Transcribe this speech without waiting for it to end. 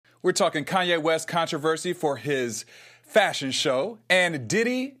We're talking Kanye West controversy for his fashion show, and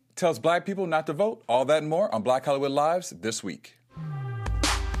Diddy tells black people not to vote. All that and more on Black Hollywood Lives this week.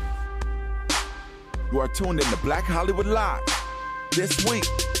 You are tuned in to Black Hollywood Live this week.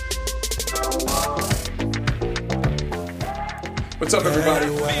 What's up, everybody?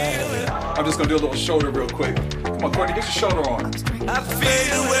 I'm just gonna do a little shoulder real quick. Come on, Courtney, get your shoulder on. I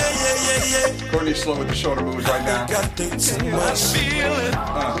feel it, yeah. Courtney's slow with the shoulder moves right now. I feel it.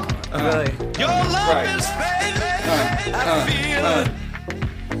 Your love Right. is fading. I feel it.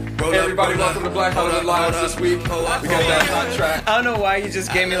 Hey, everybody, welcome to Black Hollywood Lives this week. We got that hot track. I don't know why you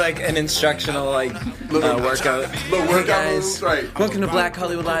just gave me like an instructional workout. Little workout Guys, moves, right. Welcome to Black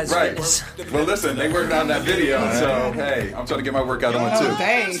Hollywood Lives Right. Fitness. Well, listen, they worked on that video, so hey, I'm trying to get my workout on too.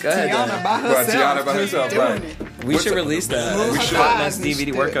 Dang, Go ahead, Tiana by Right, herself. Tiana by just herself, doing right. it. We should release that. Move We her should thighs and DVD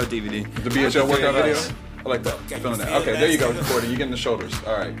shit. workout DVD. The BHL workout video? I like that. I'm feeling that. Okay, there you go, Courtney. You're getting the shoulders.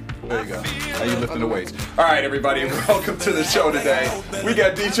 All right, there you go. Now you're lifting the weights. All right, everybody, welcome to the show today. We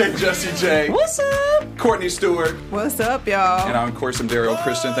got DJ Jesse J. What's up? Courtney Stewart. What's up, y'all? And I'm, of course, Daryl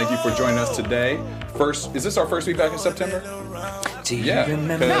Christian. Thank you for joining us today. Is this our first week back in September? Do you Yeah,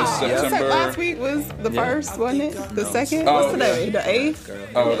 remember? because No, it was September. like last week was the first, wasn't it? The second? Oh, What's today? The 8th?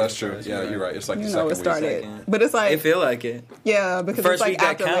 Oh, that's true. Yeah, you're right. It's like the You know, second it started. week. But it's I like, feel like it. yeah, because First it's like week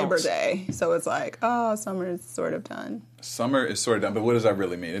that after Labor counts. Day. So it's like, oh, summer is sort of done. Summer is sort of done, but what does that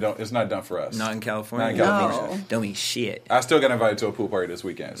really mean? It's not done for us. Not in California. Not in California. No. Don't mean shit. I still got invited to a pool party this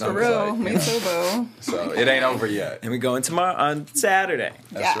weekend. So For it's real. like, Me too, boo. so it ain't over yet. And we going tomorrow on Saturday.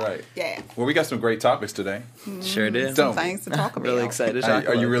 That's Yeah. right. Yeah. Well, we got some great topics today. Sure do. Don't. Things to talk about. Really excited to talk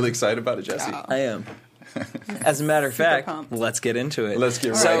Are you about really excited about it, Jesse? Yeah. I am. As a matter of Super fact, pumped. let's get into it. Let's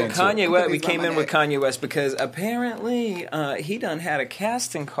get so right into Kanye it. West, we Put these came on in my with neck. Kanye West because apparently he done had a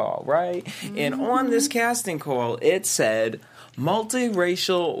casting call, right? And on this casting call, it said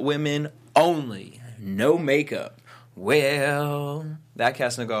multiracial women only, no makeup. Well, that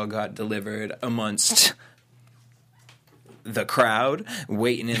casting call got delivered amongst the crowd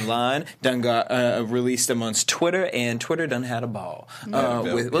waiting in line. Done got released amongst Twitter, and Twitter done had a ball. They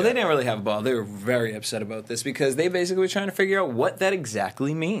didn't really have a ball. They were very upset about this because they basically were trying to figure out what that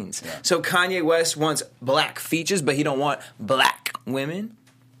exactly means. Yeah. So Kanye West wants black features, but he don't want black women.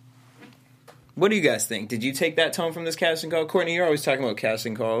 What do you guys think? Did you take that tone from this casting call? Courtney, you're always talking about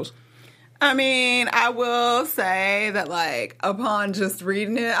casting calls. I mean, I will say that, like, upon just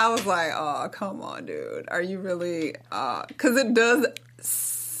reading it, I was like, oh, come on, dude. Are you really... Because it does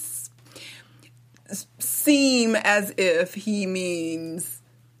seem as if he means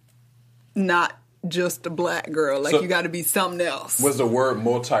not just a black girl. Like, So- you got to be something else. Was the word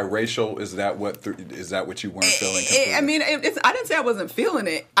multiracial? Is that what you weren't feeling? Completely? I mean, I didn't say I wasn't feeling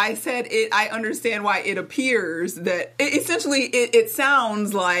it. I said it. I understand why it appears that essentially it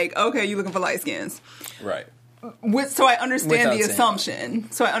sounds like, okay, you're looking for light skins. right. So I understand Without the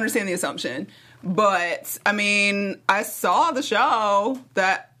saying assumption. But I mean, I saw the show.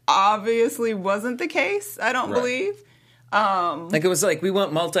 That obviously wasn't the case. I don't Right. believe. Like, it was like, we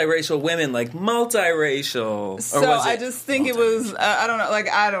want multiracial women, like multiracial. Or So was I just think it was. I don't know. Like,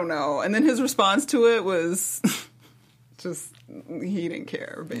 I don't know. And then his response to it was just he didn't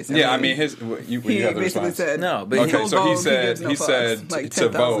care. Basically, Yeah, I mean, he you have the basically response. said No, but Okay, told so he Vogue said gives no he fucks. said Like to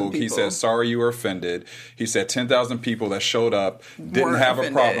 10,000 Vogue, he people. said, "Sorry, you were offended." He said 10,000 people that showed up didn't Weren't have a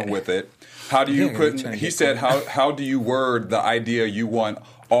offended. problem with it. How do you Yeah, put? you're trying to He get said, "How do you word the idea you want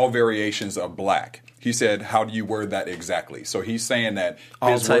all variations of black?" He said, "How do you word that exactly?" So he's saying that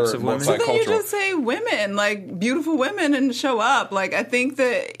All his types word of women? multicultural. So Then you just say women, like beautiful women, and show up. Like, I think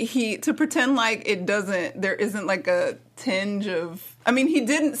that to pretend like there isn't like a tinge of. I mean, he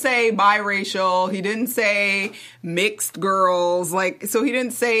didn't say biracial. He didn't say mixed girls. Like, so he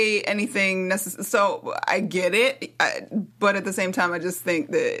didn't say anything necessary. So I get it, but at the same time, I just think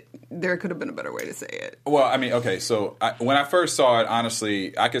that there could have been a better way to say it. Well, I mean, okay, so when I first saw it,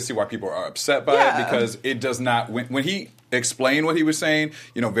 honestly, I could see why people are upset by Yeah. it because it does not. When he explained what he was saying,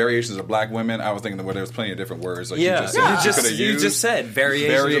 variations of black women, I was thinking that there was plenty of different words. Like Yeah, coulda you used. just said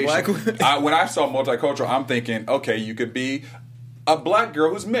variations of black women. When I saw multicultural, I'm thinking, okay, you could be a black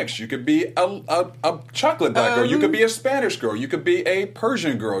girl who's mixed. You could be a chocolate black girl. You could be a Spanish girl. You could be a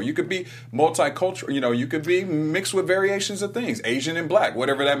Persian girl. You could be multicultural. You could be mixed with variations of things, Asian and black,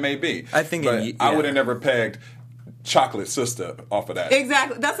 whatever that may be. I think but yeah. I would have never pegged chocolate sister off of that.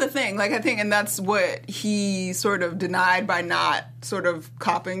 Exactly. That's the thing. Like, I think, and that's what he sort of denied by not sort of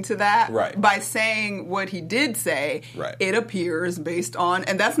copping to that. Right. By saying what he did say, Right. it appears based on,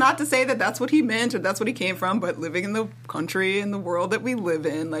 and that's not to say that that's what he meant or that's what he came from, but living in the country and the world that we live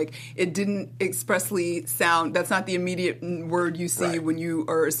in, like, it didn't expressly sound, that's not the immediate word you see Right. when you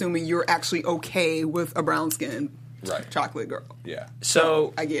are assuming you're actually okay with a brown skin Right. chocolate girl. Yeah.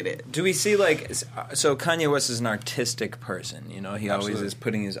 So I get it. do we see so Kanye West is an artistic person, you know, he always Absolutely. is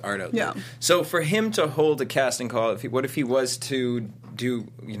putting his art out Yeah. there. So for him to hold a casting call, what if he was to do,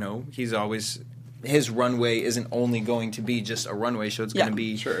 you know, he's always, his runway isn't only going to be just a runway show, it's Yeah. going to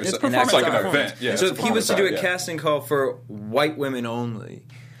be Sure. It's It's performance like an art. event. Yeah. so it's if a he was to do a performance art, yeah. casting call for white women only,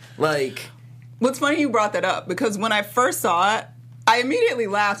 like, What's funny you brought that up, because when I first saw it, I immediately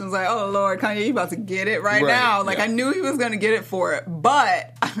laughed and was like, oh, Lord, Kanye, you about to get it right now. Like, yeah. I knew he was going to get it for it.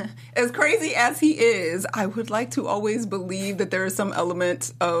 But as crazy as he is, I would like to always believe that there is some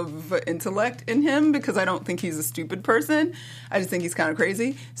element of intellect in him, because I don't think he's a stupid person. I just think he's kind of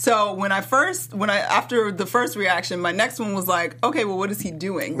crazy. So after the first reaction, my next one was like, okay, well, what is he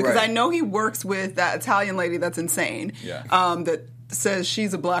doing? Because Right. I know he works with that Italian lady that's insane. Yeah. That says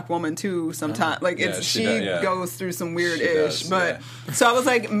she's a black woman too sometimes. Like, Yeah, it's she she does, yeah. goes through some weird She ish. does, But yeah. so I was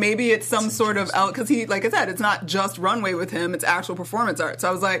like, maybe it's some sort of because he, like I said, it's not just runway with him, it's actual performance art. So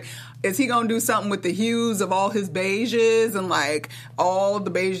I was like, is he gonna do something with the hues of all his beiges, and like all of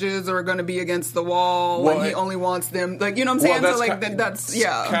the beiges are gonna be against the wall, Well, and he only wants them, like, you know what I'm saying? So like that's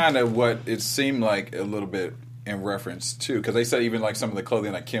yeah. kind of what it seemed like a little bit in reference to, because they said even like some of the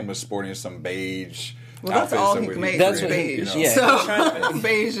clothing that Kim was sporting is some beige. Well, that's outfits all that he were made. That's was what he- beige. know. yeah. So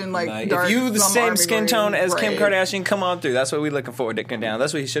beige and like dark. if you the some same army skin green, tone as Kim right. Kardashian, come on through. That's what we looking for, dicking down.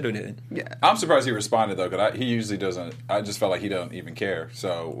 That's what he should have did. Yeah. I'm surprised he responded though, because he usually doesn't. I just felt like he doesn't even care.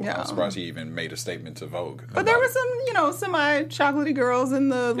 So Yeah. I'm surprised he even made a statement to Vogue. But there were some, semi-chocolatey girls in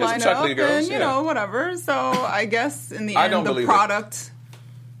the Yeah, some lineup, chocolatey girls, and, yeah. whatever. So I guess in the I end, don't the believe it. product,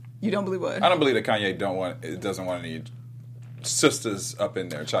 you don't believe what? I don't believe that Kanye doesn't want any sisters up in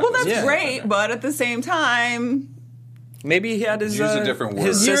there. Well, chocolate that's sisters up in great, there. but at the same time, Maybe he had his Use a different word.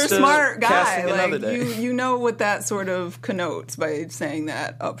 his you're a sister smart guy. casting another Like day. you know what that sort of connotes by saying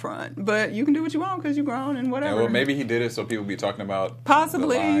that up front. But you can do what you want because you're grown and Yeah, whatever. well, maybe he did it so people be talking about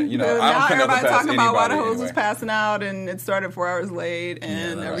Possibly. the line. You know, But I don't now put nothing everybody past talking about why the anybody hose was anyway. passing out and it started 4 hours late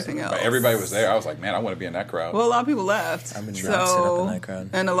and everything else. But everybody was there. I was like, man, I want to be in that crowd. Well, a lot of people left. I've been trying to sit up in So, that crowd.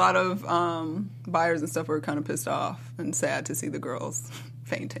 and a lot of buyers and stuff were kind of pissed off and sad to see the girls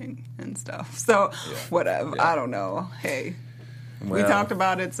fainting and stuff. So, whatever. Yeah. I don't know. Hey, we Well, talked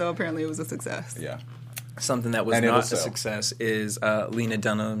about it, so apparently it was a success. yeah. something that was And it'll not a sell. success is Lena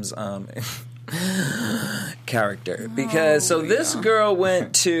Dunham's character, because this girl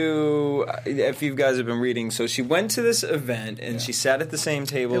went to, if you guys have been reading, so she went to this event and she sat at the same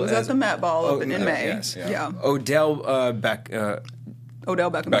table It was as at the Met Ball Oh, up in yeah, May. yes, yeah. Yeah. Odell Odell Beckham.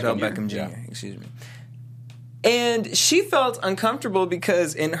 Odell Jr. Beckham Jr. Yeah. Excuse me. And she felt uncomfortable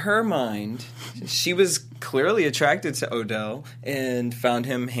because in her mind, she was clearly attracted to Odell and found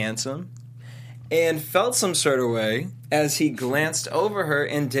him handsome and felt some sort of way as he glanced over her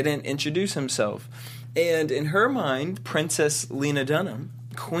and didn't introduce himself. And in her mind, Princess Lena Dunham,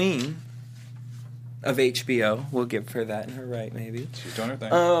 queen of HBO, we'll give her that in her right maybe, She's doing her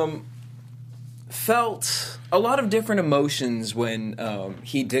thing. felt a lot of different emotions when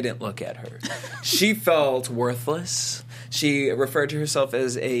he didn't look at her. She felt worthless. She referred to herself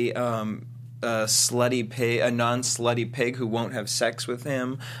as a slutty pig, a non-slutty pig who won't have sex with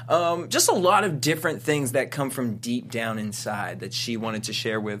him. Just a lot of different things that come from deep down inside that she wanted to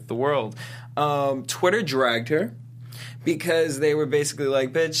share with the world. Twitter dragged her, because they were basically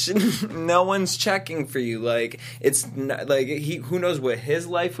like, bitch, no one's checking for you. Like, it's not, like, who knows what he's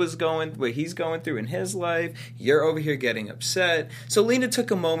going through in his life. You're over here getting upset. So Lena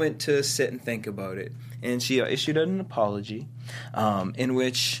took a moment to sit and think about it. And she issued an apology in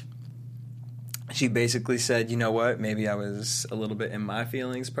which she basically said, you know what, maybe I was a little bit in my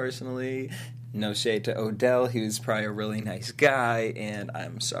feelings personally. No shade to Odell. He was probably a really nice guy, and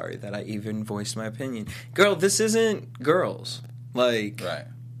I'm sorry that I even voiced my opinion. Girl, this isn't girls. Like, right.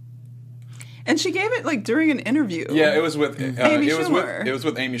 And she gave it like during an interview. Yeah, it was with Amy it was with Schumer. it was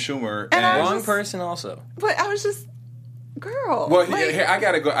with Amy Schumer. And I was wrong just- person also. But I was just, girl. Well, like, here, I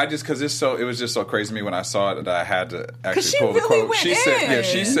gotta go. I just because it was just so crazy to me when I saw it that I had to actually she pull the really quote. went She said, in. "Yeah,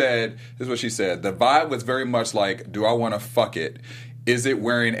 she said this is what she said. The vibe was very much like, do I want to fuck it? Is it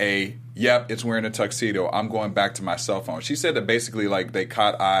wearing a? Yep, it's wearing a tuxedo. I'm going back to my cell phone." She said that basically like they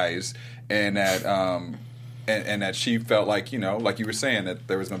caught eyes and that and that she felt like, like you were saying, that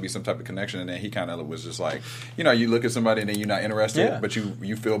there was going to be some type of connection, and then he kind of was just like, you look at somebody and then you're not interested, but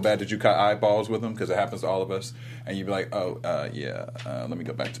you feel bad that you cut eyeballs with them, because it happens to all of us, and you'd be like, let me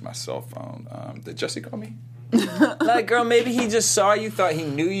go back to my cell phone. Did Jesse call me? Like, girl, maybe he just saw you, thought he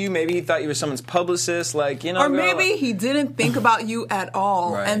knew you. Maybe he thought you were someone's publicist. Like, or maybe he didn't think about you at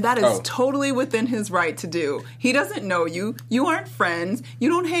all, Right. and that is totally within his right to do. He doesn't know you. You aren't friends. You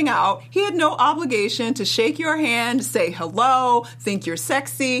don't hang out. He had no obligation to shake your hand, say hello, think you're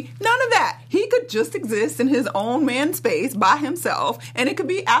sexy. None of that. He could just exist in his own man space by himself, and it could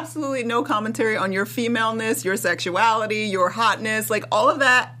be absolutely no commentary on your femaleness, your sexuality, your hotness. Like, all of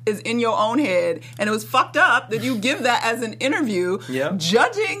that is in your own head, and it was fucked up that you give that as an interview,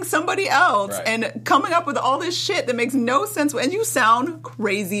 judging somebody else and coming up with all this shit that makes no sense. And you sound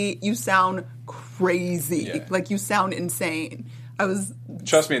crazy. Like, you sound insane.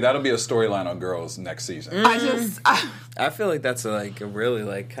 Trust me, that'll be a storyline on Girls next season. I feel like that's a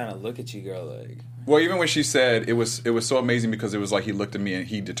really kind of look at you, girl. Like, well, even when she said it was so amazing, because it was like he looked at me and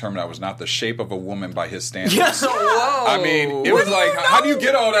he determined I was not the shape of a woman by his standards. Whoa. I mean, it was like, how do you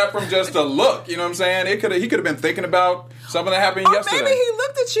get all that from just a look? You know what I'm saying? He could have been thinking about something that happened yesterday. Or maybe he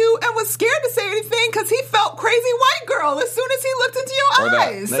looked at you and was scared to say anything because he felt crazy white girl as soon as he looked into your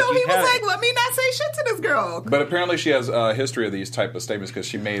eyes. So he was like, let me not say shit to this girl. But apparently she has a history of these type of statements, because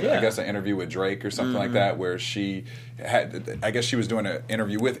she made, I guess, an interview with Drake or something like that, where she had, I guess she was doing an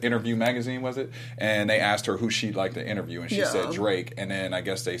interview with Interview Magazine, was it? And they asked her who she'd like to interview, and she said Drake. And then I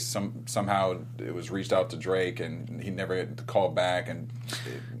guess they somehow it was reached out to Drake, and he never called back, and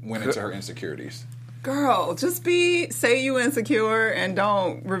it went into her insecurities. Girl, just say you insecure and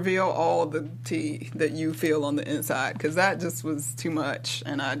don't reveal all the tea that you feel on the inside, because that just was too much.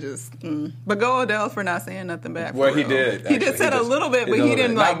 And But go Odell for not saying nothing back. Well, he did. He did said a little bit, but he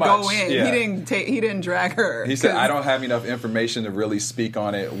didn't go in. Yeah. He didn't drag her. He said, I don't have enough information to really speak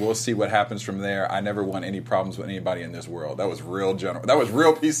on it. We'll see what happens from there. I never want any problems with anybody in this world. That was real general. That was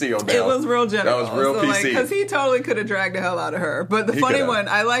real PC, Odell. It was real general. That was real PC. Because he totally could have dragged the hell out of her. But the funny one,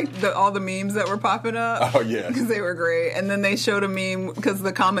 I liked all the memes that were popping up. Oh, yeah. Because they were great. And then they showed a meme, because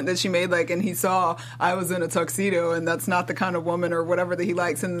the comment that she made, like, and he saw I was in a tuxedo, and that's not the kind of woman or whatever that he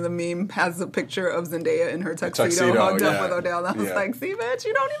likes. And then the meme has a picture of Zendaya in her tuxedo hugged up with Odell. And I was like, see, bitch,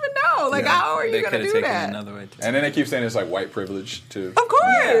 you don't even know. Like, how are you going to do that? Another way and then they keep saying it's like white privilege, too. Of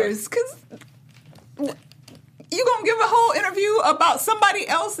course. Because you gonna give a whole interview about what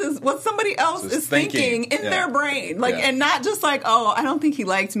somebody else is thinking in their brain, like, and not just like, oh, I don't think he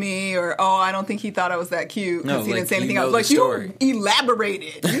liked me, or oh, I don't think he thought I was that cute because he didn't say anything else. Like, you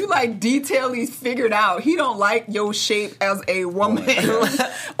elaborated, you like detailedly figured out he don't like your shape as a woman,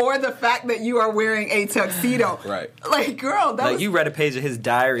 or the fact that you are wearing a tuxedo. Right? Like, girl, that was, you read a page of his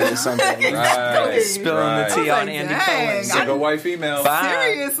diary or something. Exactly. Spilling the tea on Andy Cohen. Single white female.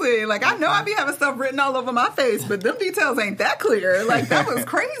 Seriously, like, I know I be having stuff written all over my face, but them details ain't that clear. Like, that was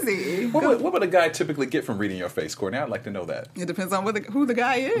crazy. What would a guy typically get from reading your face, Courtney? I'd like to know that. It depends on who the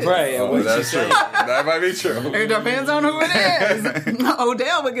guy is. Right. Oh, that's true. That might be true. It depends on who it is.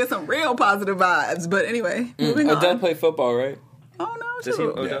 Odell would get some real positive vibes. But anyway, moving on. Odell play football, right? Oh, no. Does he,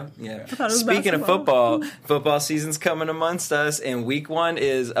 Sure. Odell? Yeah. basketball. Speaking of football season's coming amongst us, and week 1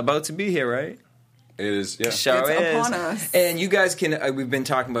 is about to be here, right? It is, yeah. Sure It's is. upon us. And you guys can, we've been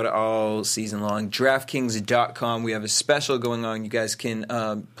talking about it all season long. DraftKings.com. We have a special going on. You guys can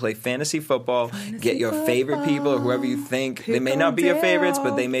play fantasy football, get your favorite people or whoever you think. They may not be your favorites,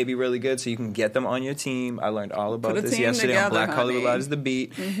 but they may be really good, so you can get them on your team. I learned all about this yesterday on Black Hollywood Loud is the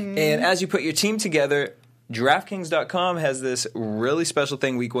Beat. And as you put your team together, DraftKings.com has this really special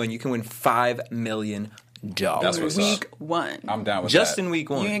thing week 1. You can win $5 million. That's what's week up. 1. I'm down with Just that. in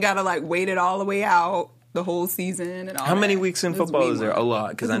week 1. You ain't got to, like, wait it all the way out. The whole season and all How many that. weeks in It's football week is there? one. A lot,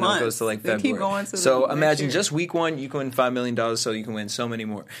 because It's I know months. it goes to like They February. keep going to so next imagine year. just week 1, you can win $5 million, so you can win so many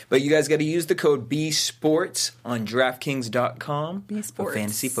more. But you guys got to use the code BSports on DraftKings.com for BSports.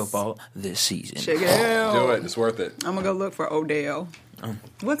 fantasy football this season. Check it out. Do it. It's worth it. I'm going to go look for Odell.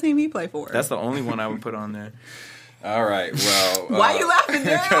 What team he play for? That's the only one I would put on there. All right. Well, Why you laughing,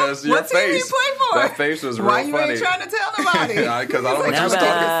 Daryl? Because your What team face. you play for? That face was real Why you funny. ain't trying to tell nobody? Because I don't want you Never. stalking.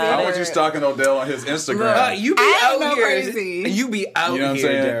 I don't want you stalking Odell on his Instagram. You be I ain't out no here. crazy. You be out You know what I'm here,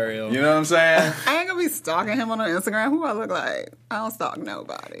 saying? Daryl. You know what I'm saying? I ain't gonna be stalking him on Instagram. Who I look like? I don't stalk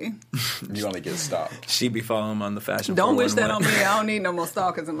nobody. You only get stalked. She be following him on the fashion. Don't wish that 411. on me. I don't need no more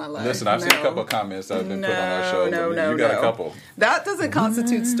stalkers in my life. Listen, I've seen a couple of comments that have been put on our show. You got a couple. That doesn't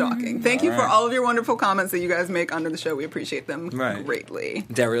constitute stalking. Thank you for all of your wonderful comments that you guys make under the show. We appreciate them greatly.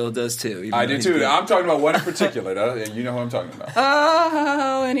 Daryl does too. even I though do he's too. good. I'm talking about one in particular, though, and you know who I'm talking about.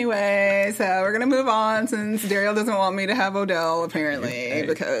 Oh, anyway, so we're going to move on since Daryl doesn't want me to have Odell, apparently, Hey.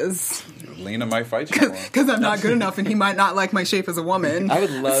 because Lena might fight you. because I'm not good enough and he might not like my shape as a woman. I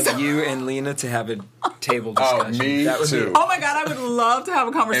would love you and Lena to have a table Oh, discussion. me That would be- too. Oh my God, I would love to have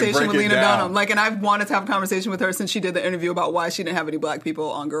a conversation break with it Lena down. Dunham. Like, and I've wanted to have a conversation with her since she did the interview about why she didn't have any black people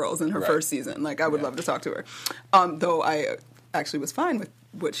on Girls in her Right. first season. Like, I would love to talk to her. Though I actually was fine with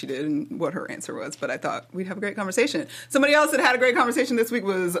what she did and what her answer was, but I thought we'd have a great conversation. Somebody else that had a great conversation this week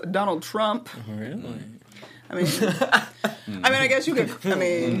was Donald Trump. Really? I mean, I guess you could. I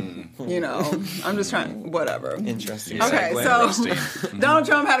mean, you know, I'm just trying. Whatever. Interesting. Okay, segue. so Donald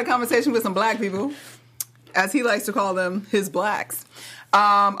Trump had a conversation with some black people, as he likes to call them, his blacks,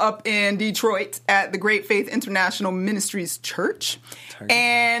 up in Detroit at the Great Faith International Ministries Church.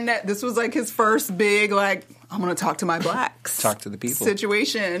 And this was like his first big, like, I'm going to talk to my blacks. Talk to the people.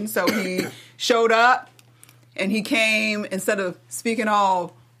 Situation. So he showed up and he came, instead of speaking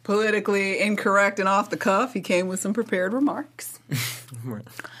all politically incorrect and off the cuff, he came with some prepared remarks.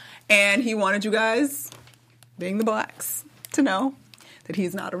 And he wanted you guys, being the blacks, to know that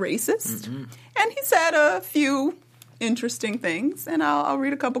he's not a racist. And he said a few interesting things. And I'll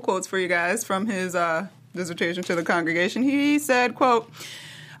read a couple quotes for you guys from his dissertation to the congregation. He said, quote,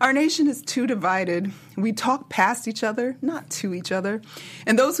 "Our nation is too divided. We talk past each other, not to each other.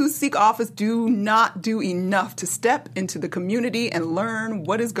 And those who seek office do not do enough to step into the community and learn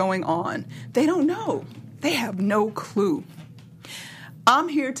what is going on. They don't know. They have no clue. I'm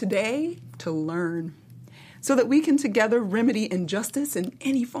here today to learn so that we can together remedy injustice in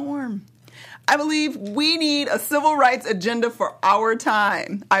any form. I believe we need a civil rights agenda for our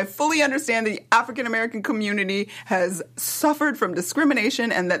time. I fully understand that the African American community has suffered from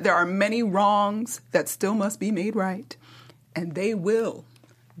discrimination and that there are many wrongs that still must be made right. And they will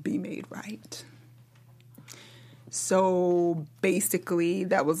be made right." So basically,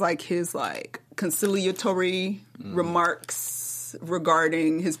 that was like his conciliatory remarks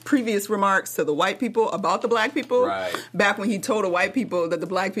regarding his previous remarks to the white people about the black people. Right. Back when he told the white people that the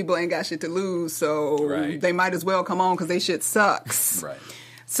black people ain't got shit to lose, so Right. they might as well come on because they shit sucks. Right.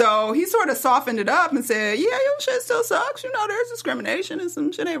 So he sort of softened it up and said, yeah, your shit still sucks. You know, there's discrimination and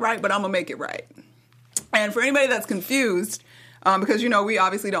some shit ain't right, but I'm going to make it right. And for anybody that's confused, because, you know, we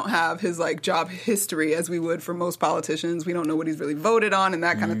obviously don't have his, job history as we would for most politicians. We don't know what he's really voted on and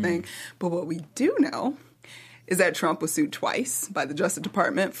that kind of thing. But what we do know is that Trump was sued twice by the Justice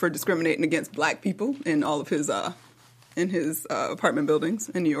Department for discriminating against black people in all of his apartment buildings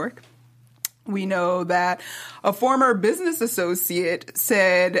in New York. We know that a former business associate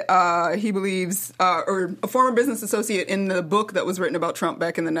said he believes, or a former business associate in the book that was written about Trump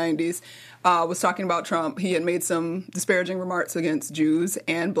back in the 90s, was talking about Trump. He had made some disparaging remarks against Jews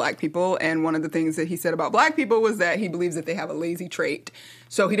and black people. And one of the things that he said about black people was that he believes that they have a lazy trait.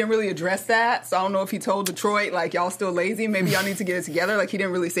 So he didn't really address that. So I don't know if he told Detroit, y'all still lazy. Maybe y'all need to get it together. He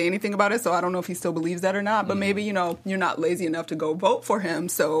didn't really say anything about it. So I don't know if he still believes that or not. But maybe, you're not lazy enough to go vote for him.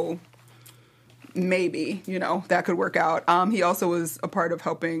 So maybe, that could work out. He also was a part of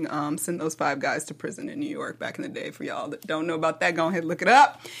helping send those 5 guys to prison in New York back in the day. For y'all that don't know about that, go ahead and look it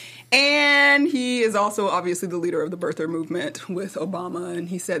up. And he is also obviously the leader of the birther movement with Obama. And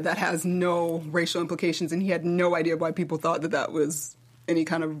he said that has no racial implications. And he had no idea why people thought that was any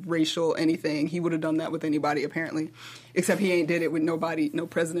kind of racial anything. He would have done that with anybody, apparently. Except he ain't did it with nobody, no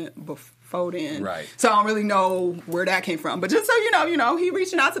president before then. Right. So I don't really know where that came from. But just so you know, he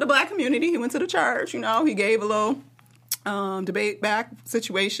reaching out to the black community. He went to the church, he gave a little debate back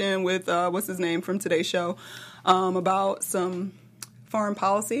situation with, what's his name from Today's Show, about some foreign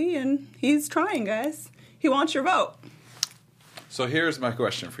policy. And he's trying, guys. He wants your vote. So here's my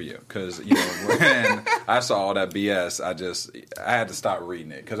question for you, because when I saw all that BS, I had to stop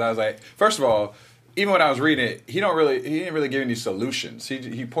reading it because I was like, first of all, even when I was reading it, he didn't really give any solutions.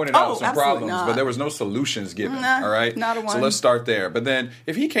 He pointed out some problems, not. but there was no solutions given. Nah, all right, not a one. So let's start there. But then,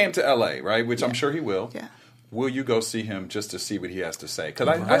 if he came to LA, right, which I'm sure he will, Yeah. will you go see him just to see what he has to say? Because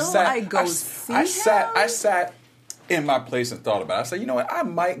I sat in my place and thought about it. I said, you know what, I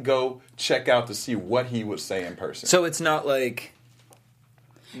might go check out to see what he would say in person. So it's not like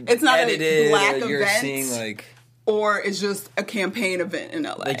It's not edited a black or you're event, seeing or it's just a campaign event in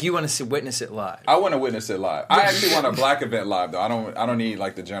LA. you want to witness it live. I want to witness it live. I actually want a black event live, though. I don't need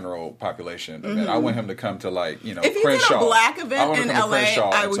the general population event. I want him to come to if he Crenshaw. did a black I event want him in to come to LA, Crenshaw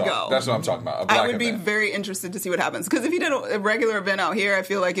I and would talk. go. That's what I'm talking about. A black I would be event. very interested to see what happens. Because if he did a regular event out here, I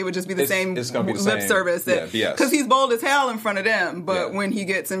feel like it would just be the same it's gonna be the lip same, service. BS. Because he's bold as hell in front of them, but Yeah. when he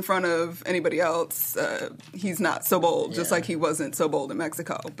gets in front of anybody else, he's not so bold. Just like he wasn't so bold in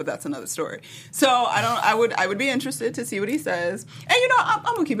Mexico. But that's another story. So I would be interested to see what he says. And I'm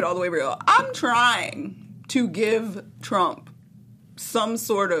gonna keep it all the way real. I'm trying to give Trump some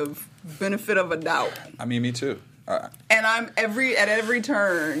sort of benefit of a doubt. I mean, me too. And at every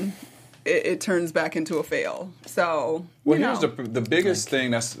turn, it turns back into a fail. So, here's the biggest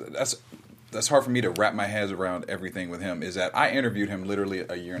thing that's hard for me to wrap my head around everything with him is that I interviewed him literally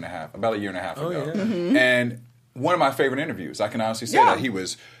about a year and a half ago. Yeah. Mm-hmm. And one of my favorite interviews. I can honestly say that he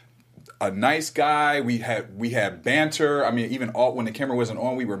was a nice guy. We had banter. I mean, even when the camera wasn't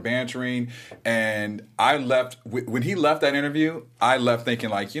on, we were bantering. And I left when he left that interview. I left thinking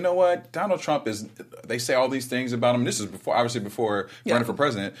like, you know what, Donald Trump is. They say all these things about him. This is before running for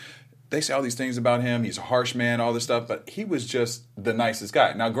president. They say all these things about him. He's a harsh man, all this stuff. But he was just the nicest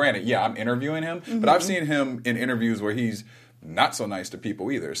guy. Now, granted, I'm interviewing him, but I've seen him in interviews where he's not so nice to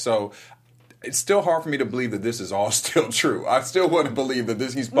people either. So it's still hard for me to believe that this is all still true. I still want to believe that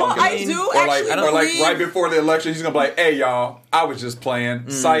he's punking. Well, I do believe right before the election, he's gonna be like, "Hey, y'all, I was just playing."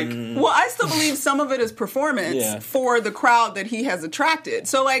 Psych. Well, I still believe some of it is performance for the crowd that he has attracted.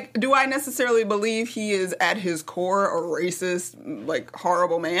 So, like, do I necessarily believe he is at his core a racist, like,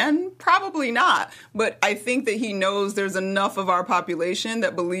 horrible man? Probably not. But I think that he knows there's enough of our population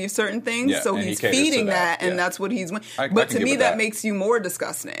that believes certain things, so he's feeding that, and that's what he's. But to me, that makes you more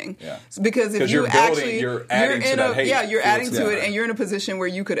disgusting. Yeah. Because if you you're adding to that hate. Yeah, you're adding to it, and you're in a position where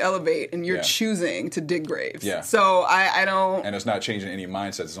you could elevate, and you're choosing to dig graves. Yeah. So I don't. And it's not changing any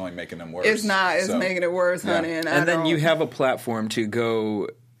mindsets; it's only making them worse. It's not. It's making it worse, honey. And then you have a platform to go.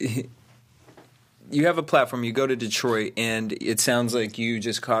 You have a platform. You go to Detroit, and it sounds like you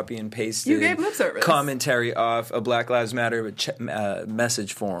just copy and pasted. You gave lip service commentary off a Black Lives Matter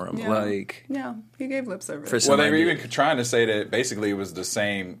message forum. He gave lip service. Well, they were even trying to say that basically it was the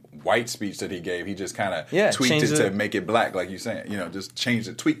same white speech that he gave. He just kind of tweaked it to make it black, like you're saying. Just changed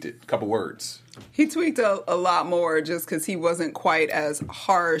it, tweaked it, a couple words. He tweaked a lot more just because he wasn't quite as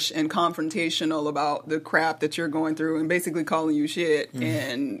harsh and confrontational about the crap that you're going through and basically calling you shit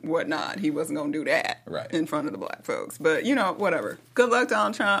and whatnot. He wasn't going to do that in front of the black folks. But, whatever. Good luck,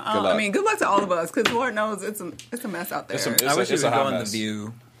 Donald Trump. Good luck to all of us because Lord knows it's a mess out there. I wish we would go on The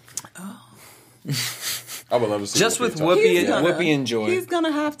View. Oh. I would love to see just with Whoopi and Joy. He's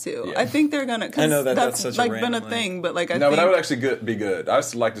gonna have to. Yeah. I think they're gonna. I know that's such like a been a thing, but like I no, think, but that would actually be good. I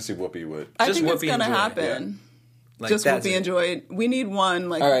would like to see Whoopi would. I think it's gonna happen. Like just Whoopi and Joy. We need one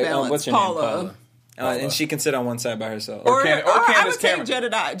balance. What's your name? Paula. And she can sit on one side by herself. Or Candace Cameron.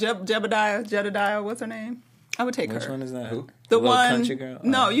 Jedediah. What's her name? I would take her. Which one is that? Who? The one country girl?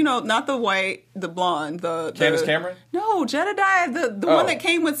 No, not the white, the blonde. Candace Cameron? No, Jedediah, the one that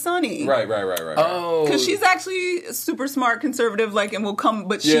came with Sonny. Right. Oh. Because she's actually super smart, conservative, and will come,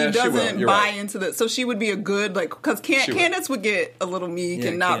 but she doesn't buy into the. So she would be a good, because Candace would get a little meek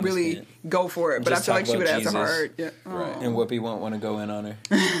and not really go for it, but I feel like she would have to heart. Yeah. Right. And Whoopi won't want to go in on her.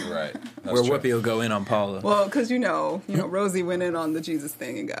 Right. Where Whoopi will go in on Paula. Well, because Rosie went in on the Jesus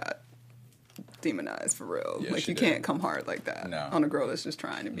thing and got demonized for real. Yeah, you can't come hard like that on a girl that's just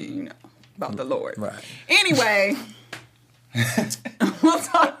trying to be, about the Lord. Right. Anyway, we'll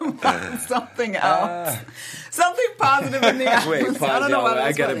talk about something else. Something positive in the house. Wait, pause, I don't know why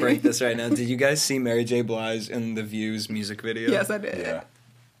I gotta break this right now. Did you guys see Mary J. Blige in The View's music video? Yes, I did. Yeah.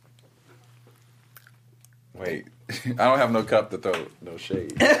 Wait, I don't have no cup to throw no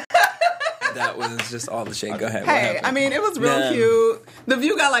shade. That was just all the shade. Go ahead. Hey, it was real cute. The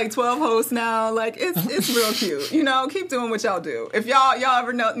View got 12 hosts now. It's real cute. Keep doing what y'all do. If y'all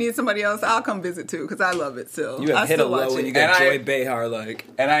ever need somebody else, I'll come visit too because I love it still. You have hit a low when you got Joy Behar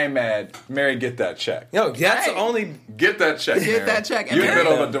And I ain't mad. Mary, get that check. Yo, that's the only. Get that check. Get that check. You're in the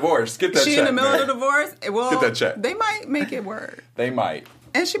middle of a divorce. Get that check. She in the middle of a divorce. Well, get that check. They might make it work. They might.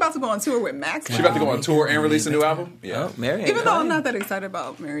 And she about to go on tour with Max. She about to go on tour and release a new album. Yeah, Mary. Even though I'm not that excited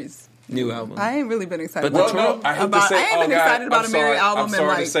about Mary's new album, I ain't really been excited. I ain't been excited about a Mary album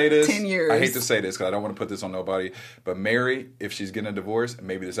in 10 years. I hate to say this because I don't want to put this on nobody, but Mary, if she's getting a divorce,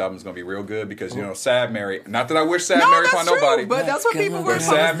 maybe this album's gonna be real good because Sad Mary. Not that I wish Sad Mary upon nobody, but that's what people were.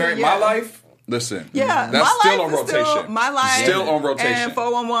 Sad Mary, my life. Listen, that's still on rotation. My life, still on rotation, and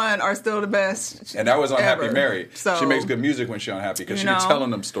 411 are still the best. And that was Unhappy ever. Mary. So, she makes good music when she's unhappy because she be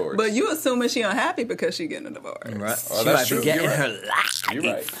telling them stories. But you assuming she unhappy because she getting a divorce, right? Oh, that's true. Getting her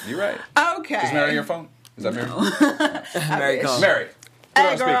life. You're right. Okay. Is Mary on your phone? Is that Mary? Mary, call. Mary.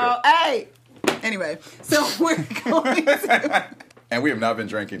 Hey, girl. Hey. Anyway, so we're going to. And we have not been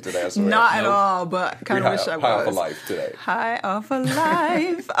drinking today, I swear. Not at all, but kind of wish I was. High off of life today. High off of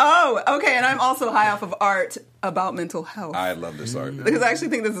life. Oh, okay. And I'm also high off of art about mental health. I love this art. Because I actually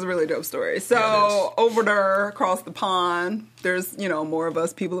think this is a really dope story. So over there, across the pond, there's, more of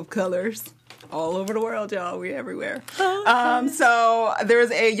us people of colors. all over the world, y'all. We're everywhere. So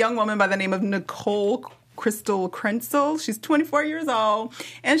there's a young woman by the name of Nicole Crystal Krenzel. She's 24 years old.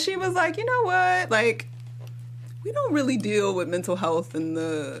 And she was like, you know what? Like, we don't really deal with mental health in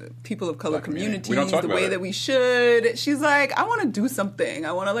the people of color Black community. communities We don't talk the about way it. that we should. She's like, I want to do something.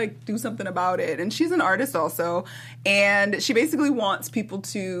 I want to like do something about it. And she's an artist also. And she basically wants people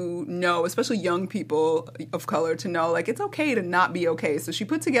to know, especially young people of color, to know like it's okay to not be okay. So she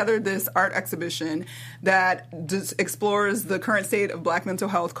put together this art exhibition that just explores the current state of Black mental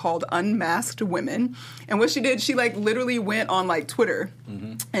health called Unmasked Women. And what she did, she like literally went on like Twitter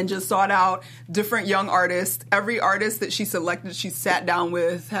and just sought out different young artists. Every artist that she selected, she sat down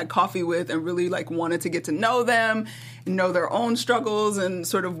with, had coffee with, and really like wanted to get to know them, know their own struggles and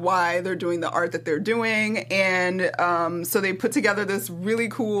sort of why they're doing the art that they're doing. And so they put together this really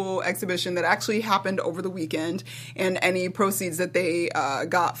cool exhibition that actually happened over the weekend. And any proceeds that they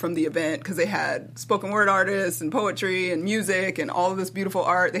got from the event, because they had spoken word artists and poetry and music and all of this beautiful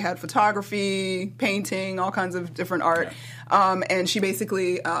art. They had photography, painting, all kinds of different art. And she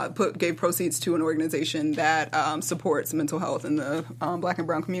basically gave proceeds to an organization that supports mental health in the Black and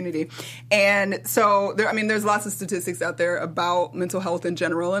brown community. And so, there's lots of statistics out there about mental health in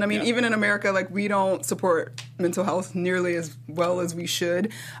general. And even in America, like, we don't support mental health nearly as well as we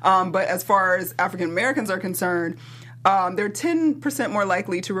should. But as far as African Americans are concerned, they're 10% more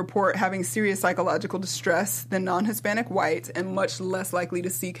likely to report having serious psychological distress than non-Hispanic whites and much less likely to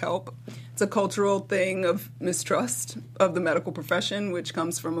seek help. It's a cultural thing of mistrust of the medical profession, which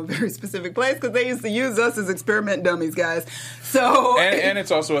comes from a very specific place because they used to use us as experiment dummies, guys. So, and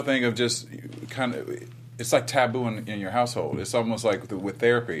it's also a thing of just kind of, it's like taboo in your household. It's almost like with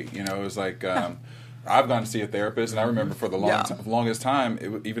therapy, you know, it's like, I've gone to see a therapist, and I remember for the longest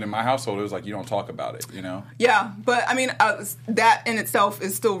time, even in my household, it was like, you don't talk about it, you know? Yeah, but that in itself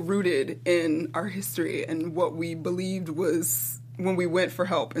is still rooted in our history and what we believed was when we went for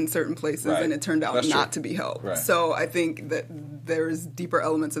help in certain places, and it turned out not to be help. Right. So I think that there's deeper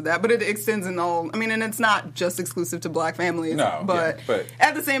elements of that, but it extends in all, and it's not just exclusive to Black families, but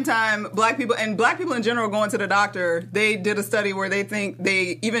at the same time, Black people in general going to the doctor, they did a study where they think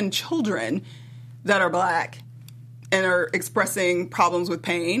even children that are Black and are expressing problems with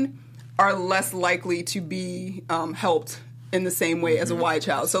pain are less likely to be helped in the same way as a white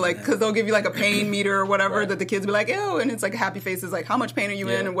child. So, like, because they'll give you, like, a pain meter or whatever that the kids be like, ew, and it's like happy faces, like, how much pain are you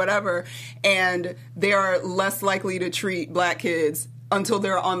in and whatever. And they are less likely to treat Black kids until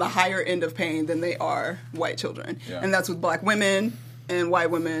they're on the higher end of pain than they are white children. Yeah. And that's with Black women and white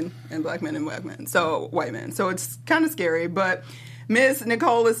women and Black men and white men. So, white men. So it's kind of scary, but Ms.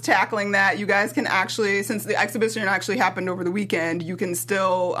 Nicole is tackling that. You guys can actually, since the exhibition actually happened over the weekend, you can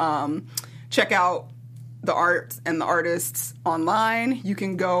still check out the art and the artists online. You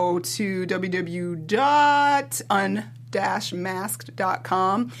can go to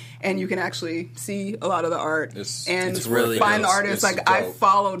www.un-masked.com and you can actually see a lot of the art and really find the artists. Like, I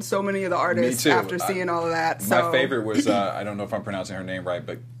followed so many of the artists after seeing all of that. So. My favorite was, I don't know if I'm pronouncing her name right,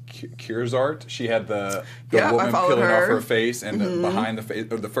 but Kiersart. She had the woman peeling off her face, and behind the face,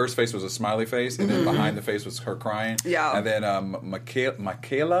 the first face was a smiley face, and then behind the face was her crying. Yeah. And then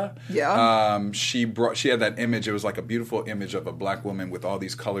Michaela. Yeah. She had that image. It was like a beautiful image of a Black woman with all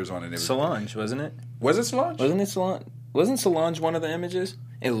these colors on it. Solange, wasn't it? Was it Solange? Wasn't it Solange? Wasn't Solange one of the images?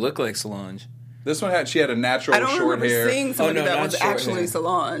 It looked like Solange. This one she had a natural short hair. I don't remember seeing somebody that was actually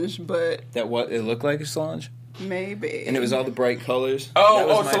Solange, but it looked like Solange. Maybe. And it was all the bright colors.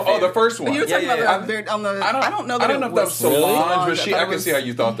 The first one. You were talking about on the. I don't know that was Solange, but I can see how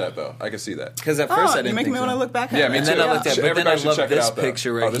you thought that though. I can see that because at first I didn't. You're making me want to look back at it. Yeah, me too. And then I looked at it, but then I love this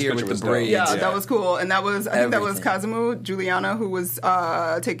picture right here with the braids. Yeah, that was cool, and that was I think that was Kazumu Juliana who was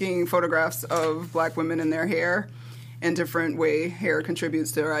taking photographs of Black women in their hair. And different way hair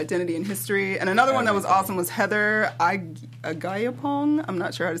contributes to our identity and history. And another one that was awesome was Heather Agayapong. I'm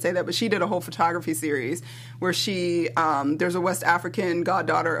not sure how to say that, but she did a whole photography series where she, there's a West African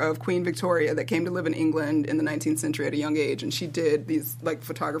goddaughter of Queen Victoria that came to live in England in the 19th century at a young age. And she did these, like,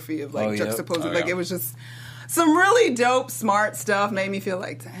 photography of, like, juxtaposing. It was just some really dope, smart stuff. Made me feel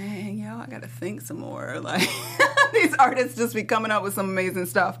like, dang, yo, I gotta think some more. Like, these artists just be coming up with some amazing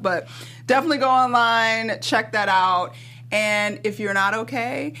stuff. But definitely go online, check that out. And if you're not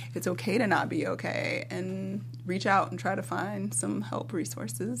okay, it's okay to not be okay. And reach out and try to find some help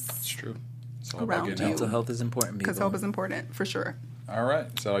resources. It's true. It's all around you. Mental health is important, because help is important, for sure. All right.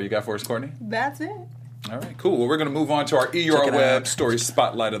 So you got for us, Courtney? That's it. All right, cool. Well, we're going to move on to our EUR Web Story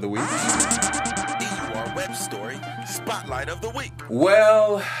Spotlight of the Week. Web Story Spotlight of the Week.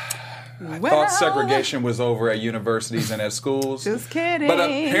 Well, I thought segregation was over at universities and at schools. Just kidding. But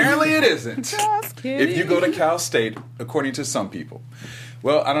apparently it isn't. Just kidding. If you go to Cal State, according to some people.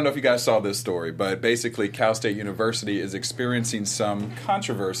 Well, I don't know if you guys saw this story, but basically Cal State University is experiencing some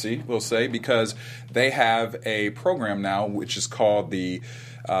controversy, we'll say, because they have a program now which is called the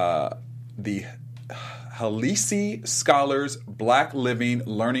Halisi Scholars Black Living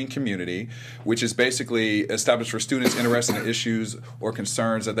Learning Community, which is basically established for students interested in issues or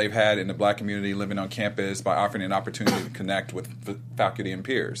concerns that they've had in the black community living on campus by offering an opportunity to connect with faculty and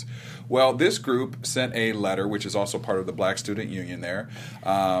peers. Well, this group sent a letter, which is also part of the Black Student Union there,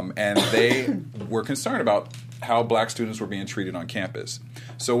 and they were concerned about how black students were being treated on campus.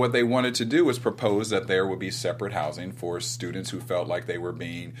 So what they wanted to do was propose that there would be separate housing for students who felt like they were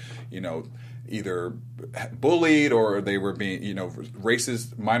being, either bullied or they were being,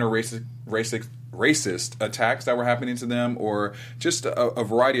 minor racist attacks that were happening to them, or just a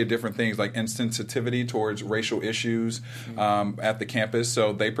variety of different things like insensitivity towards racial issues at the campus.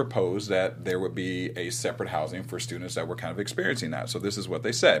 So they proposed that there would be a separate housing for students that were kind of experiencing that. So this is what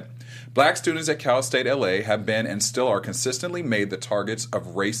they said. Black students at Cal State LA have been and still are consistently made the targets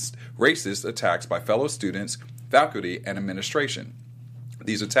of racist attacks by fellow students, faculty, and administration.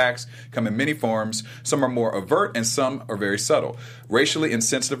 These attacks come in many forms. Some are more overt and some are very subtle. Racially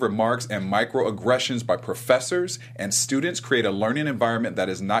insensitive remarks and microaggressions by professors and students create a learning environment that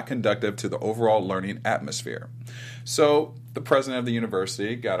is not conducive to the overall learning atmosphere. So the president of the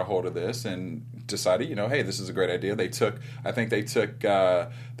university got a hold of this and decided, hey, this is a great idea. They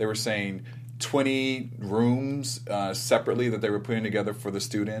were saying 20 rooms separately that they were putting together for the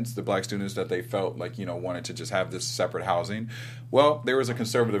students, the black students that they felt like, wanted to just have this separate housing. Well, there was a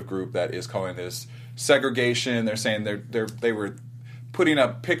conservative group that is calling this segregation. They're saying they were putting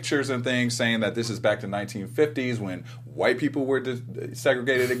up pictures and things saying that this is back to 1950s when white people were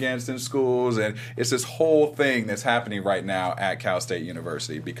segregated against in schools. And it's this whole thing that's happening right now at Cal State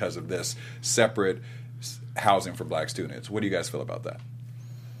University because of this separate housing for black students. What do you guys feel about that?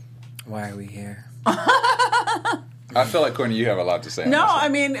 Why are we here? I feel like, Courtney, you have a lot to say. No, I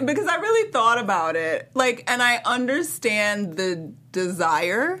mean, because I really thought about it. And I understand the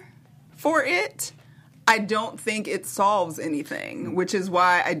desire for it. I don't think it solves anything, which is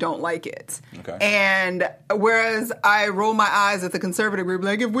why I don't like it. Okay. And whereas I roll my eyes at the conservative group,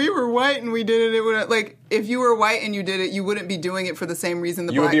 like, if we were white and we did it, it would, like, if you were white and you did it, you wouldn't be doing it for the same reason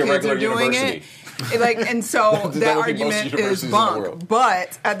the black kids are doing it. And so that argument is bunk.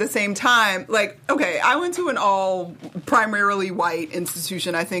 But at the same time, I went to an all primarily white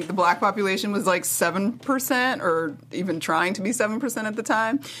institution. I think the black population was like 7% or even trying to be 7% at the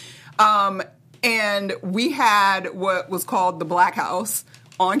time. And we had what was called the Black House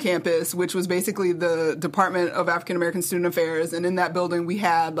on campus, which was basically the Department of African American Student Affairs. And in that building, we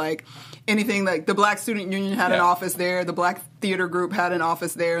had anything like the Black Student Union had an office there, the Black Theater Group had an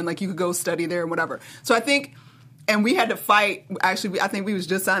office there, and you could go study there and whatever. So I think, and we had to fight. Actually, I think we was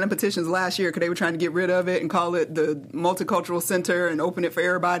just signing petitions last year because they were trying to get rid of it and call it the Multicultural Center and open it for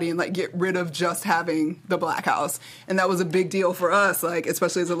everybody and get rid of just having the Black House. And that was a big deal for us,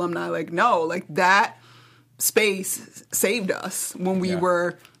 especially as alumni. That space saved us when we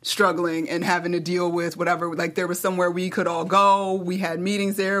were struggling and having to deal with whatever. There was somewhere we could all go. We had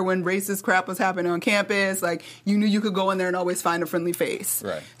meetings there when racist crap was happening on campus. You knew you could go in there and always find a friendly face.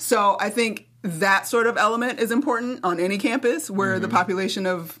 Right. So I think that sort of element is important on any campus where the population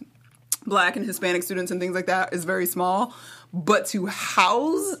of black and Hispanic students and things like that is very small. But to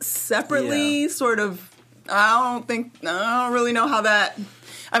house separately, I don't really know how that...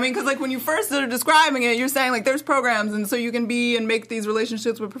 I mean, because when you first started describing it, you're saying there's programs, and so you can be and make these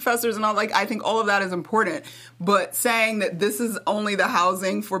relationships with professors and all. I think all of that is important. But saying that this is only the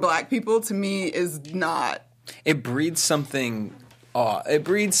housing for black people, to me, is not. It breeds something odd. It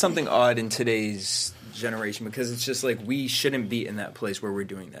breeds something odd in today's generation because it's just we shouldn't be in that place where we're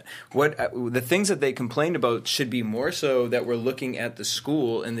doing that. The things that they complained about should be more so that we're looking at the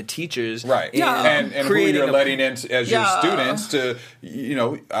school and the teachers, right? And who you're letting in as your students to,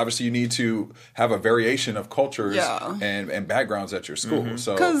 obviously you need to have a variation of cultures and backgrounds at your school.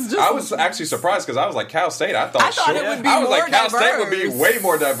 So I was actually surprised because I was like Cal State. I thought it would be more Cal diverse. State would be way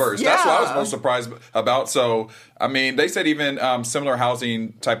more diverse. Yeah. That's what I was most surprised about. So I mean, they said even similar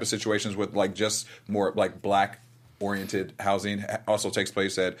housing type of situations with just more black-oriented housing also takes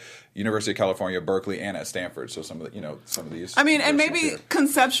place at University of California, Berkeley, and at Stanford. So some of these. I mean, and maybe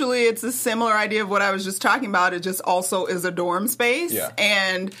conceptually, it's a similar idea of what I was just talking about. It just also is a dorm space,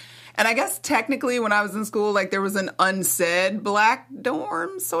 And I guess technically when I was in school, like there was an unsaid black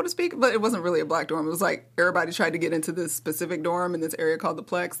dorm, so to speak, but it wasn't really a black dorm. It was like everybody tried to get into this specific dorm in this area called the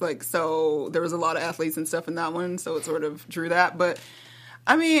Plex. Like, so there was a lot of athletes and stuff in that one, so it sort of drew that. But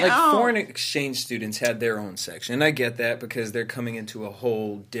I mean, like foreign exchange students had their own section, and I get that because they're coming into a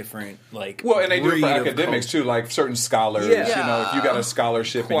whole different Well, and they do it for academics too, like certain scholars. Yeah. You know, if you got a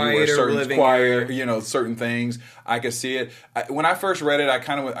scholarship and you were Quieter certain living choir, area. you know, certain things, I could see it. When I first read it,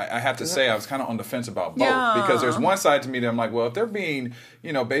 I have to say I was kind of on the fence about both because there's one side to me that I'm like, well, if they're being,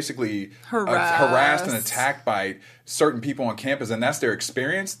 you know, basically harassed and attacked by certain people on campus, and that's their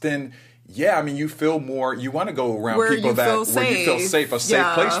experience, then. Yeah, I mean, you feel more. You want to go around people where you feel safe, a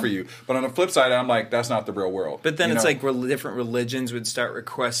safe place for you. But on the flip side, I'm like, that's not the real world. But then it's like different religions would start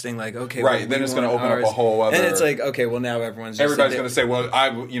requesting, like, okay, right? Then it's going to open up a whole other. And it's like, okay, well now everybody's going to say, well,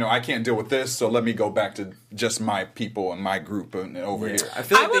 I can't deal with this, so let me go back to just my people and my group over here.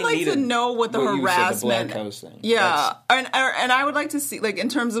 I would like to know what the harassment. The Black House thing. Yeah, and I would like to see, like, in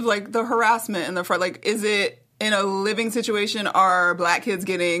terms of like the harassment and the front, like, is it? In a living situation, are black kids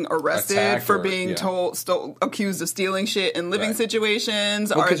getting arrested Attacked for being accused of stealing shit in living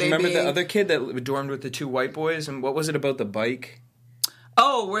situations? Well, because remember the other kid that dormed with the two white boys, and what was it about the bike?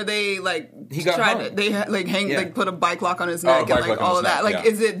 Oh, where they he got hung. They put a bike lock on his neck and like all of that. Like,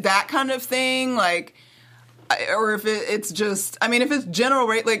 is it that kind of thing? Like, or if it's just, I mean, if it's general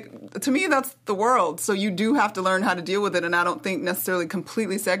rate, like, to me, that's the world. So you do have to learn how to deal with it. And I don't think necessarily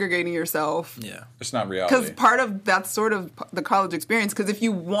completely segregating yourself. Yeah. It's not reality. Because part of that's sort of the college experience. Because if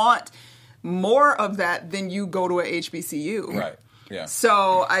you want more of that, then you go to a HBCU. Right. Yeah.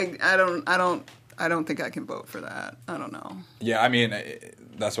 So I don't think I can vote for that. I don't know. Yeah, I mean,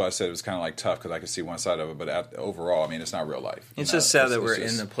 that's why I said it was kind of like tough because I could see one side of it, but overall, I mean, it's not real life. It's just sad that we're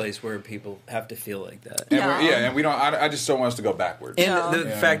in the place where people have to feel like that. And and we don't. I just don't want us to go backwards. And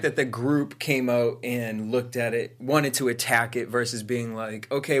the fact that the group came out and looked at it, wanted to attack it versus being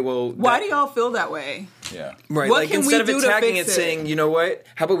like, okay, well, why do y'all feel that way? Yeah, right. What like can instead we of do attacking to it, fix saying, you know what?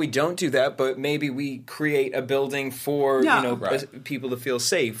 How about we don't do that, but maybe we create a building for people to feel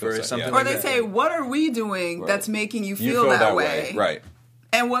safe or something. Or like they that. say, what are we doing that's making you feel that way? Right.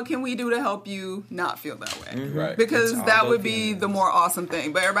 And what can we do to help you not feel that way? Mm-hmm. Right. Because that would be the more awesome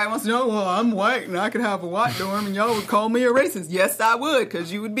thing. But everybody wants to know, well, I'm white and I could have a white dorm and y'all would call me a racist. Yes, I would,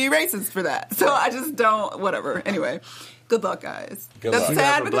 because you would be racist for that. So I just don't, whatever. Anyway, good luck, guys. That's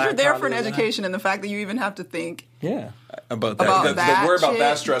sad because you're there for an education and the fact that you even have to think about that. About worry about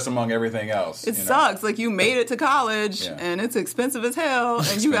that stress among everything else. It sucks. Like, you made it to college and it's expensive as hell,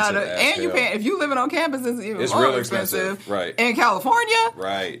 and you gotta, and you pay. If you living on campus, it's even more real expensive. Right. In California,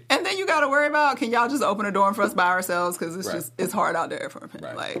 right. And then you gotta worry about, can y'all just open a dorm for us by ourselves? Because it's just it's hard out there for me.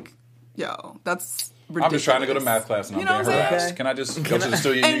 Right. Like, that's ridiculous. I'm just trying to go to math class and I'm being harassed. Okay. Can I just go to the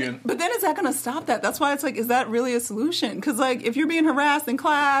student union? But then is that going to stop that? That's why it's like, is that really a solution? Because, like, if you're being harassed in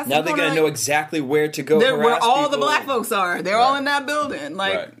class, now they're going to know exactly where to go. Where all the black folks are. They're all in that building.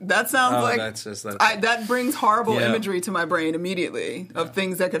 Like, that sounds like that's just that brings horrible imagery to my brain immediately of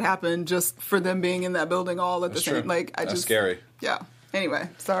things that could happen just for them being in that building all at the same. Like, that's scary. Yeah. Anyway,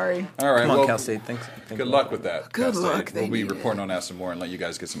 sorry. All right. Come on, Cal State. Thanks. Good luck with that. Good luck. We'll be reporting on that some more and let you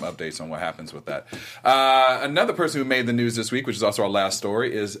guys get some updates on what happens with that. Another person who made the news this week, which is also our last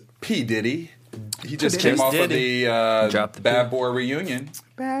story, is P. Diddy. He just came off of the Bad Boy reunion.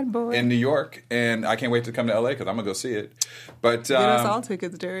 Bad Boy. In New York, and I can't wait to come to LA because I'm going to go see it. But get us all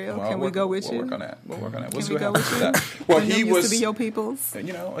tickets, Dario. Can we go with you? We'll work on that. We'll see what happens with that. Well, he was used to be your peoples.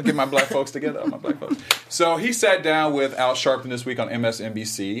 You know, I get my black folks together. My black folks. So he sat down with Al Sharpton this week on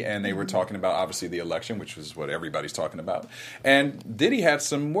MSNBC, and they were talking about obviously the election, which is what everybody's talking about. And Diddy had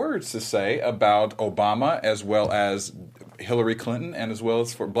some words to say about Obama as well as Hillary Clinton and as well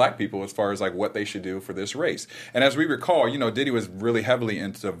as for black people as far as like what they should do for this race. And as we recall, you know, Diddy was really heavily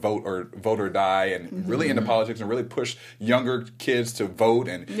into vote or die and really into politics and really pushed younger kids to vote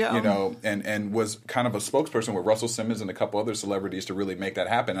and you know and was kind of a spokesperson with Russell Simmons and a couple other celebrities to really make that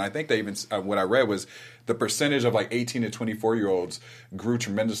happen. And I think they even what I read was the percentage of like 18 to 24-year-olds grew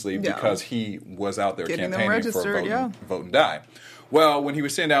tremendously because he was out there campaigning for vote and die. Well, when he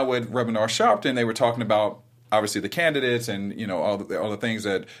was sitting down with Reverend Al Sharpton, they were talking about obviously the candidates and, you know, all the things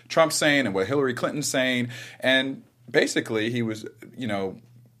that Trump's saying and what Hillary Clinton's saying. And basically he was, you know,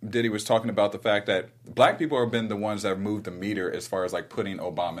 Diddy was talking about the fact that black people have been the ones that have moved the meter as far as like putting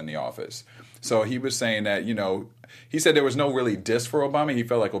Obama in the office. So he was saying that, you know, he said there was no really diss for Obama. He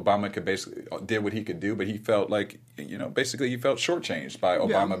felt like Obama could basically did what he could do, but he felt like, you know, basically he felt shortchanged by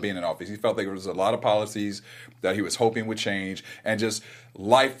Obama being in office. He felt like there was a lot of policies that he was hoping would change and just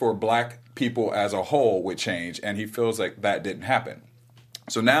life for black people as a whole would change. And he feels like that didn't happen.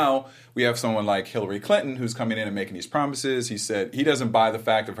 So now we have someone like Hillary Clinton who's coming in and making these promises. He said he doesn't buy the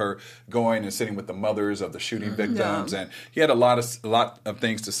fact of her going and sitting with the mothers of the shooting victims, and he had a lot of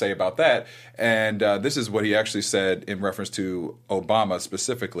things to say about that. And this is what he actually said in reference to Obama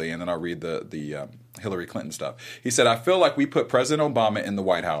specifically, and then I'll read the Hillary Clinton stuff. He said, "I feel like we put President Obama in the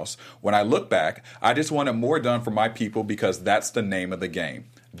White House. When I look back, I just wanted more done for my people because that's the name of the game.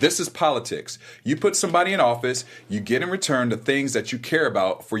 This is politics. You put somebody in office, you get in return the things that you care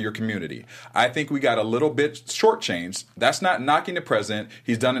about for your community. I think we got a little bit shortchanged. That's not knocking the president.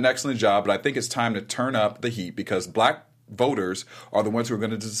 He's done an excellent job, but I think it's time to turn up the heat because black voters are the ones who are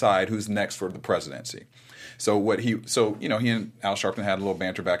going to decide who's next for the presidency." So he and Al Sharpton had a little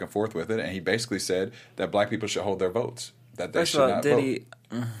banter back and forth with it, and he basically said that black people should hold their votes, that they should not vote.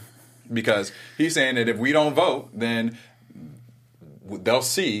 Because he's saying that if we don't vote, then they'll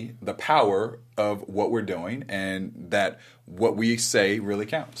see the power of what we're doing and that what we say really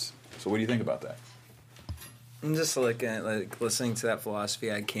counts. So what do you think about that? I'm just like listening to that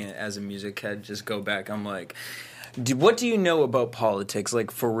philosophy. I can't, as a music head, just go back. I'm like, what do you know about politics?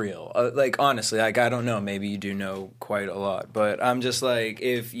 Like, for real? Like, honestly, like, I don't know. Maybe you do know quite a lot. But I'm just like,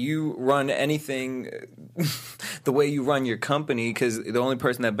 if you run anything the way you run your company, because the only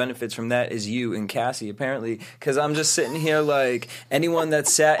person that benefits from that is you and Cassie, apparently. Because I'm just sitting here like, anyone that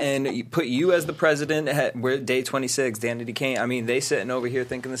sat and put you as the president, we're day 26, Danny DeCane. I mean, they sitting over here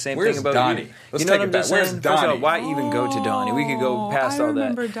thinking the same thing about Donnie? you. Let's you know take what I'm it back. just Where's saying? Donnie? First of all, why even go to Donnie? We could go past all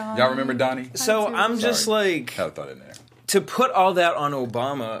that. Donnie. Y'all remember Donnie? So I'm just like, Had a thought in there. to put all that on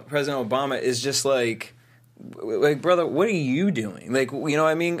Obama, President Obama, is just like, brother, what are you doing? Like, you know what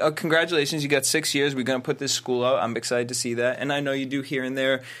I mean? Congratulations, you got 6 years. We're going to put this school out. I'm excited to see that. And I know you do here and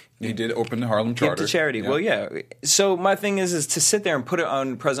there. He did open the Harlem Give Charter. to charity. Yeah. Well, yeah. So my thing is to sit there and put it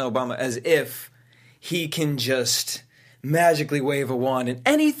on President Obama as if he can just magically wave a wand and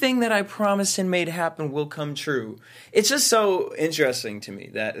anything that I promised and made happen will come true. It's just so interesting to me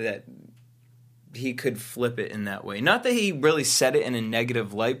that he could flip it in that way. Not that he really said it in a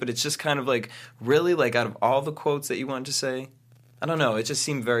negative light, but it's just kind of like, really, like, out of all the quotes that you wanted to say, I don't know. It just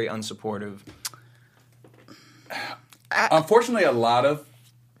seemed very unsupportive. Unfortunately, a lot of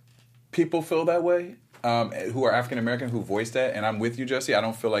people feel that way who are African American who voice that, and I'm with you, Jesse. I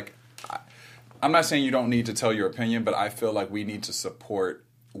don't feel like I'm not saying you don't need to tell your opinion, but I feel like we need to support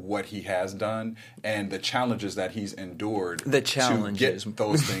what he has done and the challenges that he's endured to get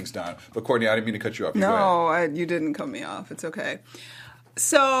those things done. But Courtney, I didn't mean to cut you off. No, you didn't cut me off. It's okay.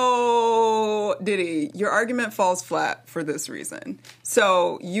 So, Diddy, your argument falls flat for this reason.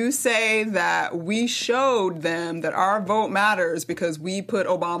 So, you say that we showed them that our vote matters because we put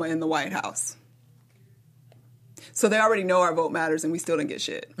Obama in the White House. So, they already know our vote matters and we still didn't get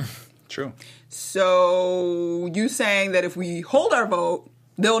shit. True. So, you saying that if we hold our vote,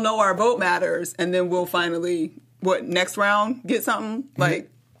 they'll know our vote matters and then we'll finally, next round, get something? Mm-hmm. Like,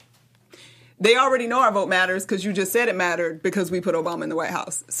 they already know our vote matters because you just said it mattered because we put Obama in the White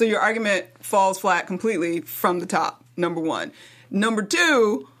House. So your argument falls flat completely from the top, number one. Number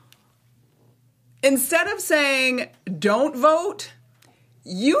two, instead of saying don't vote,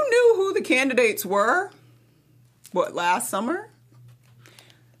 you knew who the candidates were, last summer?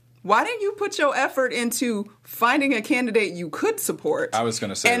 Why didn't you put your effort into finding a candidate you could support? I was going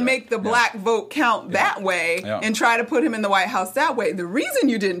to say and make the black vote count that way and try to put him in the White House that way. The reason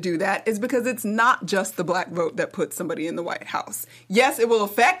you didn't do that is because it's not just the black vote that puts somebody in the White House. Yes, it will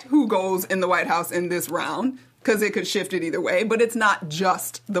affect who goes in the White House in this round because it could shift it either way, but it's not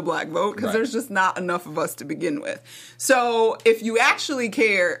just the black vote because there's just not enough of us to begin with. So if you actually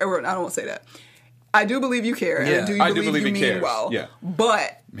care, or I don't want to say that. I do believe you care, and I do believe you mean well. Yeah.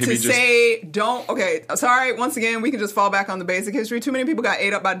 But maybe to say don't, sorry, once again, we can just fall back on the basic history. Too many people got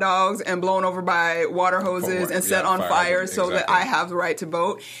ate up by dogs and blown over by water hoses and set on fire so that I have the right to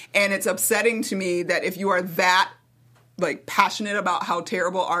vote. And it's upsetting to me that if you are that passionate about how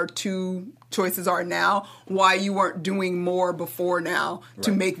terrible our two choices are now, why you weren't doing more before now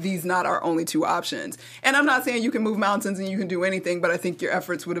to make these not our only two options. And I'm not saying you can move mountains and you can do anything, but I think your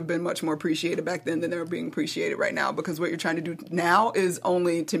efforts would have been much more appreciated back then than they're being appreciated right now, because what you're trying to do now is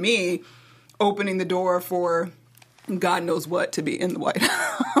only, to me, opening the door for God knows what to be in the White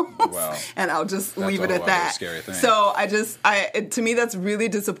House. Wow. And I'll just leave it at that. Scary thing. So to me, that's really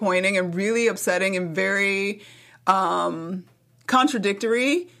disappointing and really upsetting and very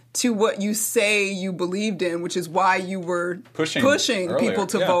contradictory to what you say you believed in, which is why you were pushing people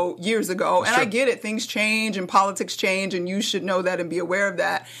to vote years ago. And I get it. Things change and politics change, and you should know that and be aware of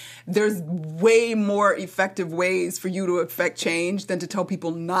that. There's way more effective ways for you to affect change than to tell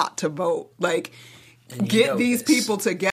people not to vote. Get these people together.